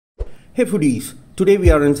Hey foodies, today we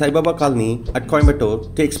are in Saibaba colony at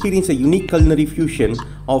Coimbatore to experience a unique culinary fusion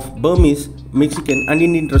of Burmese, Mexican and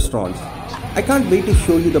Indian restaurants. I can't wait to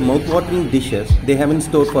show you the mouth-watering dishes they have in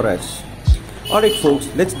store for us. Alright folks,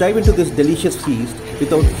 let's dive into this delicious feast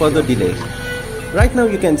without further delay. Right now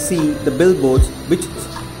you can see the billboards which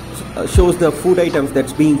shows the food items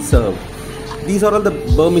that's being served. These are all the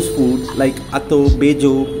Burmese food like atho,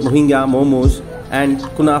 bajo, mohinga, momos and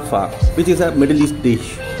kunafa, which is a Middle East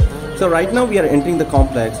dish. So right now we are entering the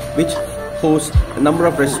complex which hosts a number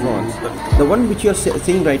of restaurants. The one which you are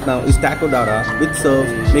seeing right now is DADA, which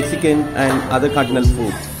serves Mexican and other continental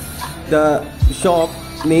food. The shop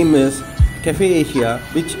name is Cafe Asia,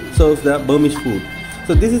 which serves the Burmese food.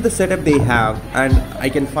 So this is the setup they have, and I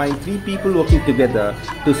can find 3 people working together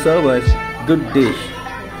to serve us good dish.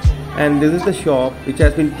 And this is the shop which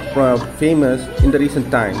has been famous in the recent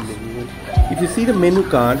times. If you see the menu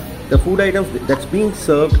card, the food items that's being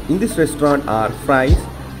served in this restaurant are fries,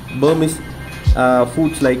 Burmese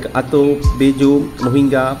foods like atho, bajo,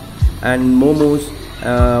 mohinga and momos,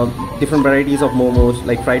 different varieties of momos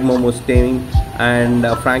like fried momos, steaming and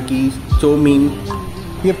frankies, chow mein.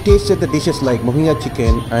 We have tasted the dishes like mohinga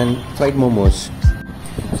chicken and fried momos.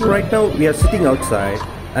 So right now we are sitting outside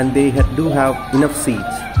and they do have enough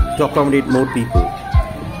seats to accommodate more people.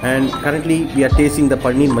 And currently we are tasting the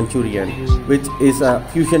paneer Manchurian, which is a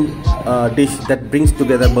fusion dish that brings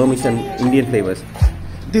together Burmese and Indian flavors.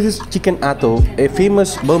 This is chicken atho, a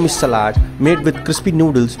famous Burmese salad made with crispy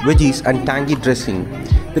noodles, veggies and tangy dressing.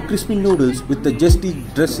 The crispy noodles with the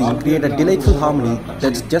zesty dressing create a delightful harmony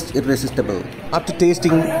that's just irresistible. After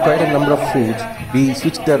tasting quite a number of foods, we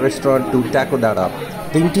switched the restaurant to DADA.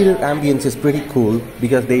 The interior ambience is pretty cool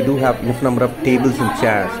because they do have enough number of tables and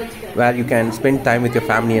chairs where you can spend time with your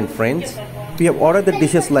family and friends. We have ordered the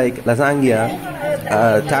dishes like lasagna,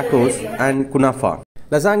 tacos and kunafa.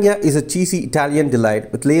 Lasagna is a cheesy Italian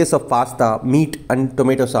delight with layers of pasta, meat and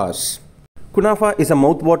tomato sauce. Kunafa is a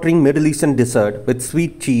mouth-watering Middle Eastern dessert with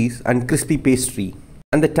sweet cheese and crispy pastry.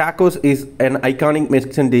 And the tacos is an iconic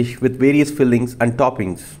Mexican dish with various fillings and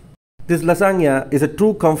toppings. This lasagna is a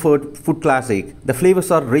true comfort food classic. The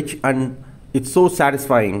flavors are rich and it's so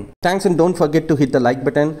satisfying. Thanks, and don't forget to hit the like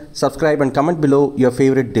button, subscribe and comment below your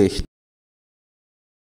favorite dish.